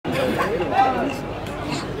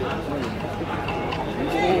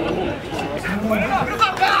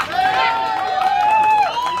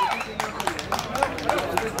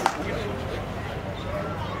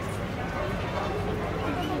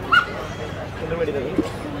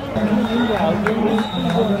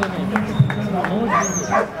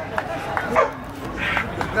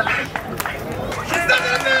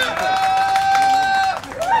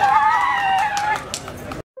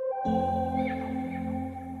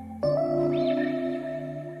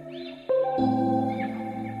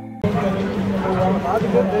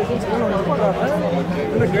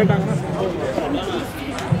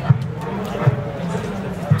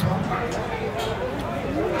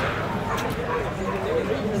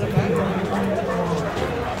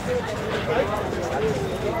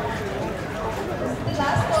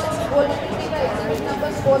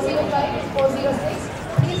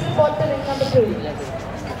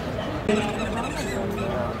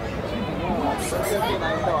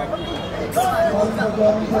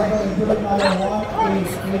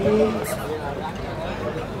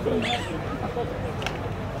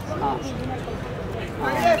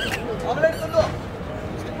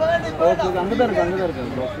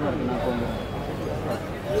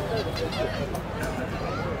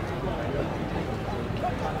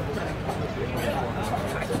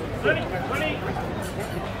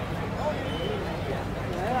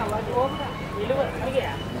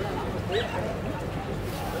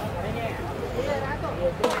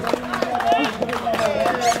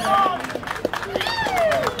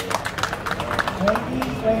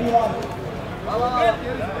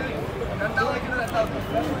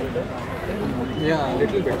Yeah, a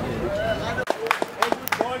little bit.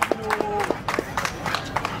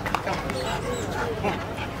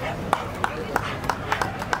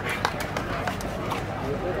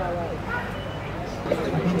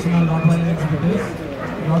 Attention all Rottweiler exhibitors.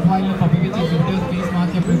 Rottweiler puppy exhibitors, please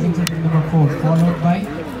mark your presence at ring number 4, followed by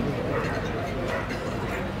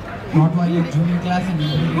Rottweiler junior class and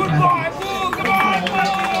intermediate class.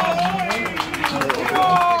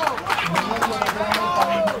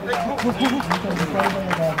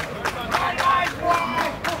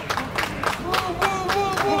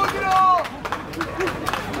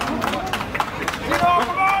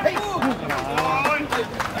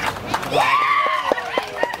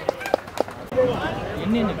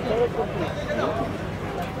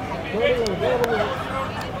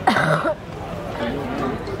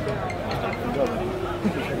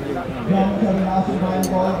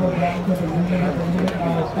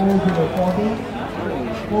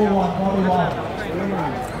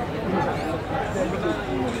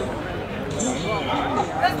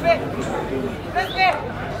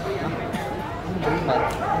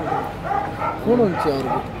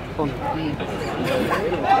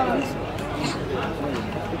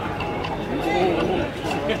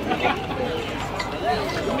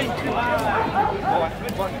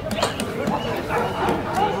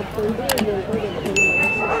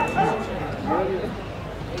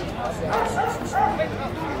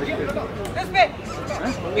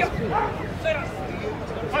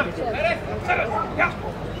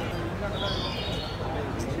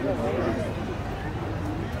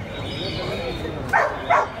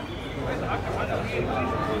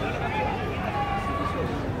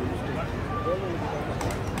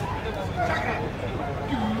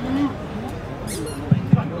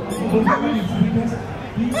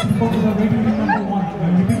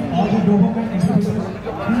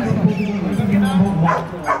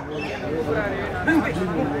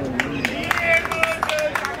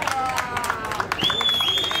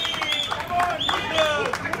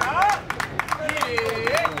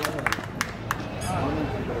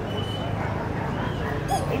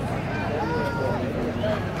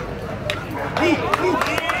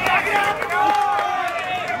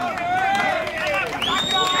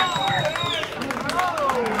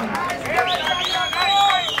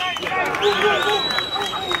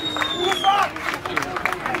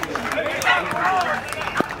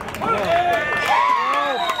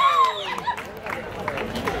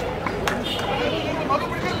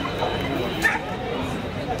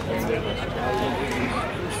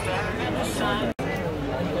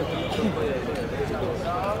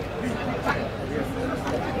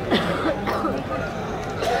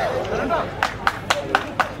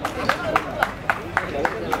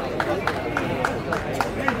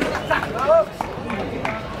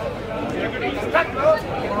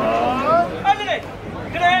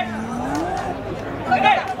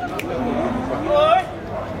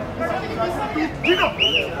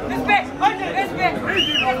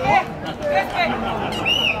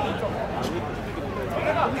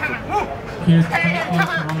 Here's the first one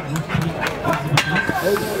from Group 3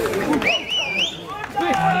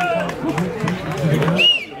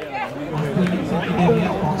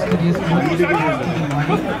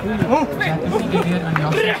 Chatty and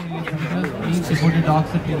Yorkshire exhibitors, please report your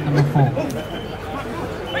dogs at pin number 4.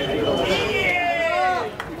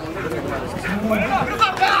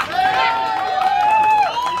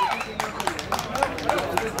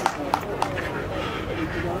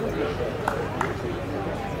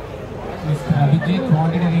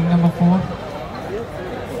 wanted in ring number 4.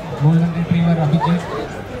 Golden Retriever Abhijit.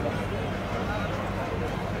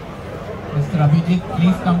 Mr. Abhijit,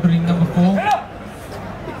 please come to ring number 4.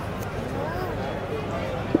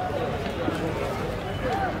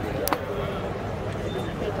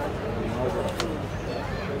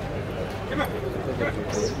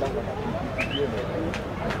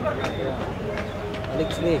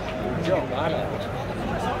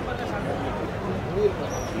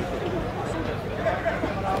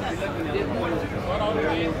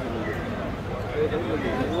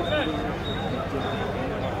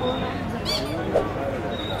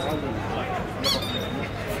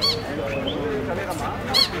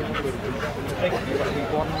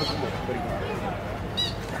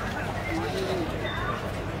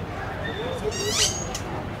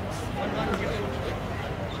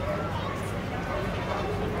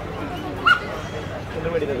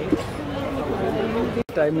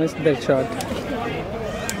 I missed that shot.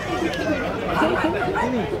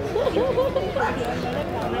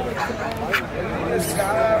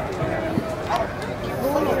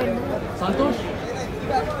 Santosh?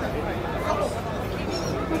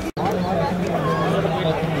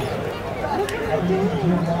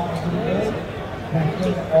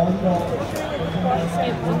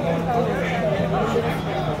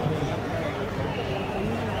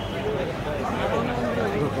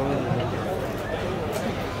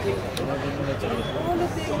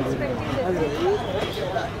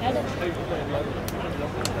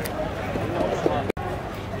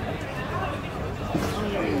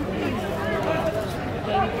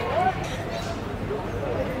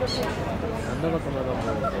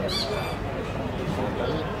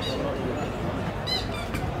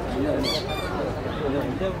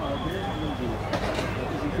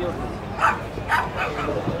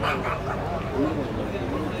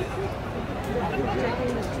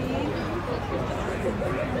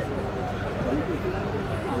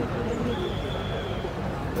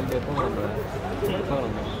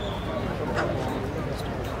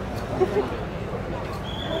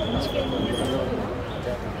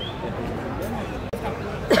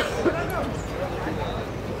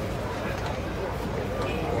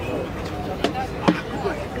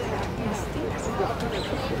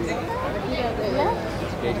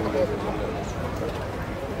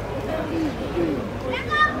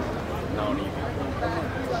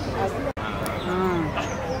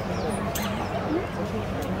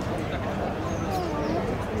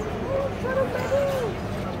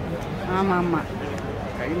 ஆமா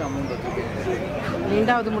கையில் amount வச்சுருக்கேன்.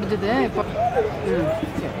 2வது முடிஞ்சது இப்போ.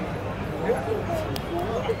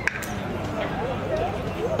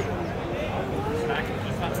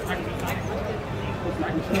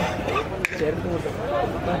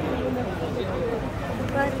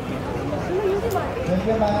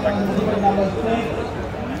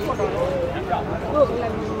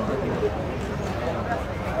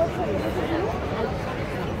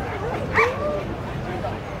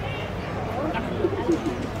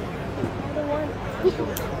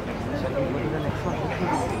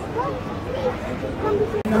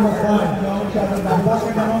 Number 5, now we have the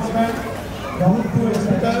announcement. Round 2 is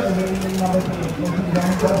ring number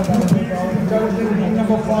 3. Ring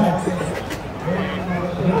number 5.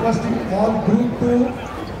 Requesting all group 2.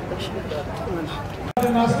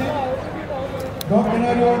 Dog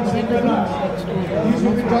Canario and St. Bernard. These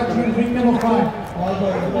will be judged in ring number 5.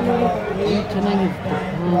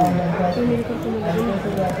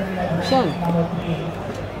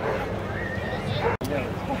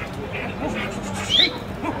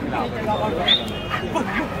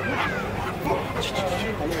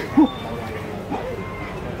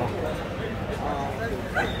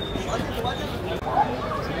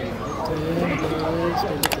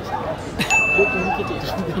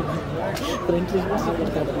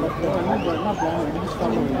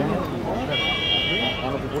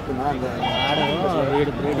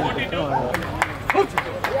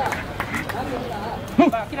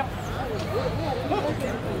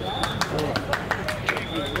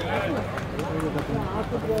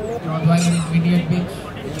 Rottweiler intermediate pitch.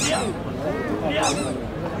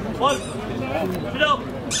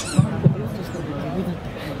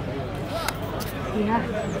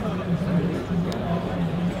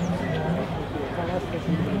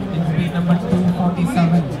 Exhibit number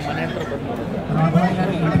 247. Rottweiler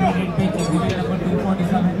intermediate pitch. Exhibit number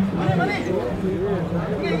 247.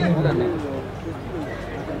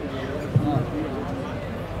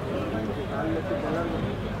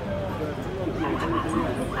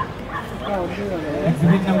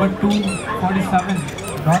 Exhibit number 247,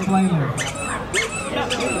 Rottweiler.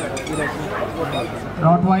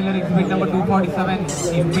 Rottweiler exhibit number 247.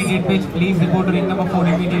 Immediate pitch. Please report to ring number 4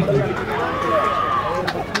 immediately.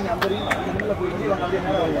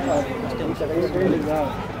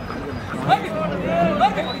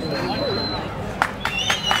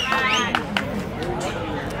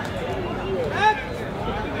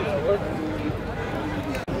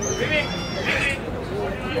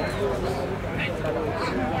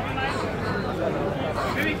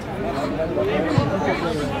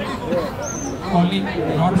 Calling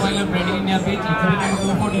Rottweiler breeding in your pitch. Exhibit number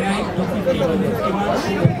 249, 250, 251,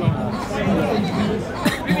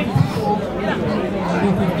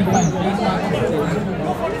 255. Please mark.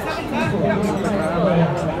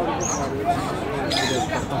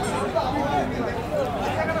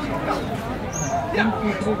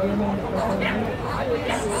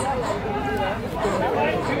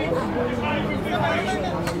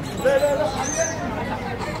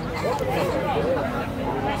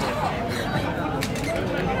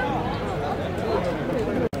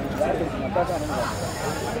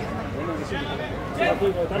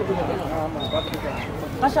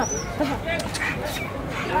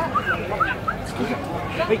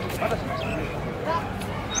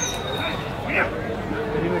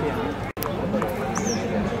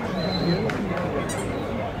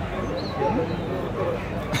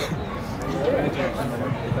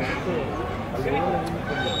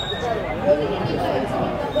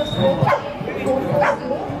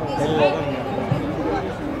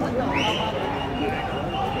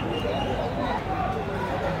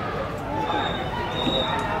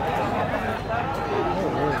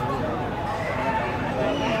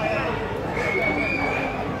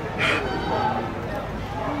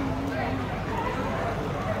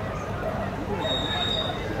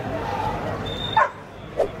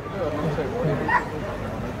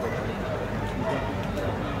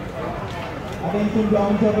 Attention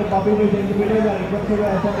grounds of the puppy with exhibitors are requested to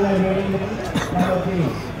assemble as waiting number 3.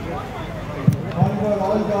 One for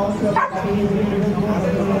all grounds of puppy with exhibitors who are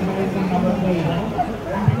assembled as waiting number 3.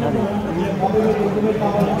 Puppy with exhibit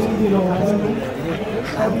number 30,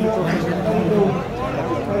 30, 32,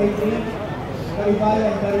 33, 35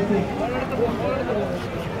 and 36.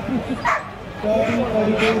 30,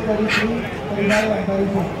 32, 33, 35 and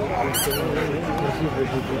 36.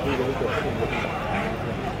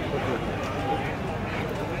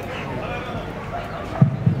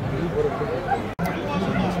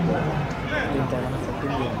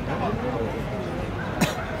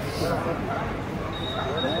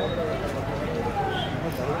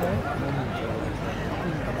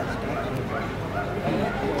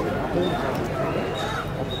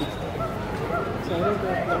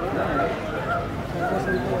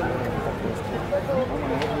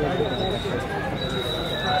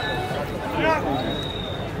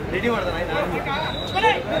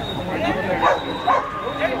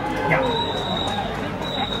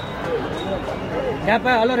 Cap,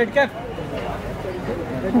 hello, red cap.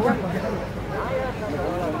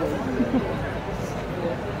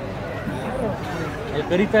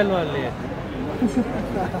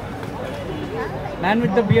 Man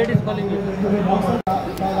with the beard is calling you.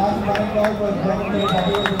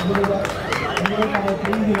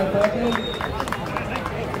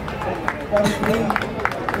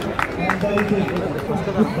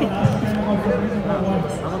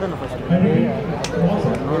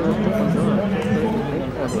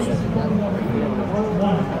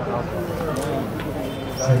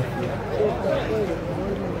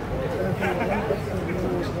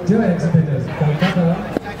 Dear exhibitors, Calcutta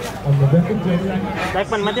on November 29,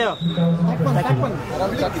 Backman, Mateo. 2022.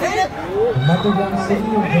 Matagram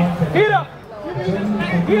City of John Kennel.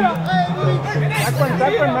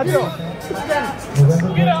 Backman, Mateo.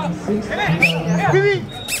 November 26, 2022.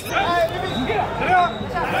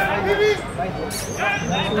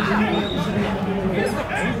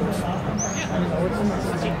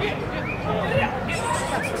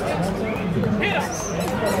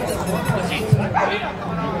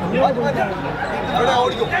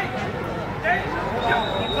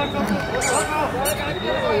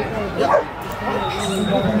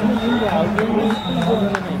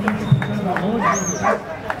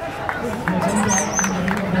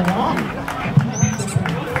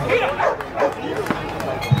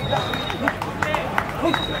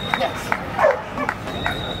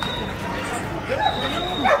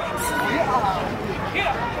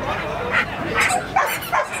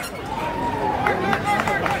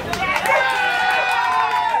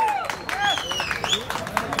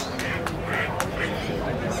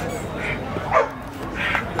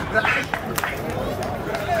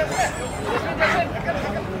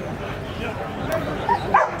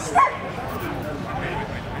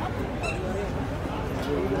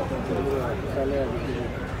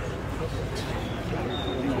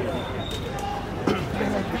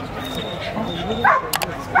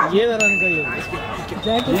 ಏನಾರ ಅನ್ಕೊಳ್ಳಿ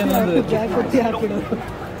jacket ಹಾಕಿಡು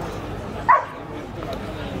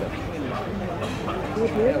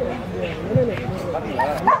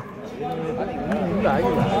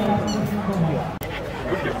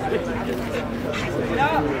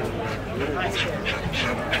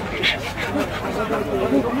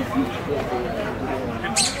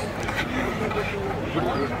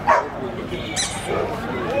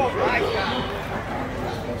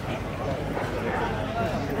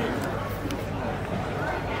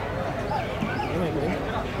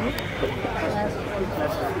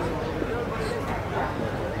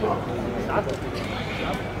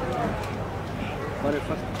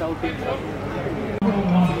first outing.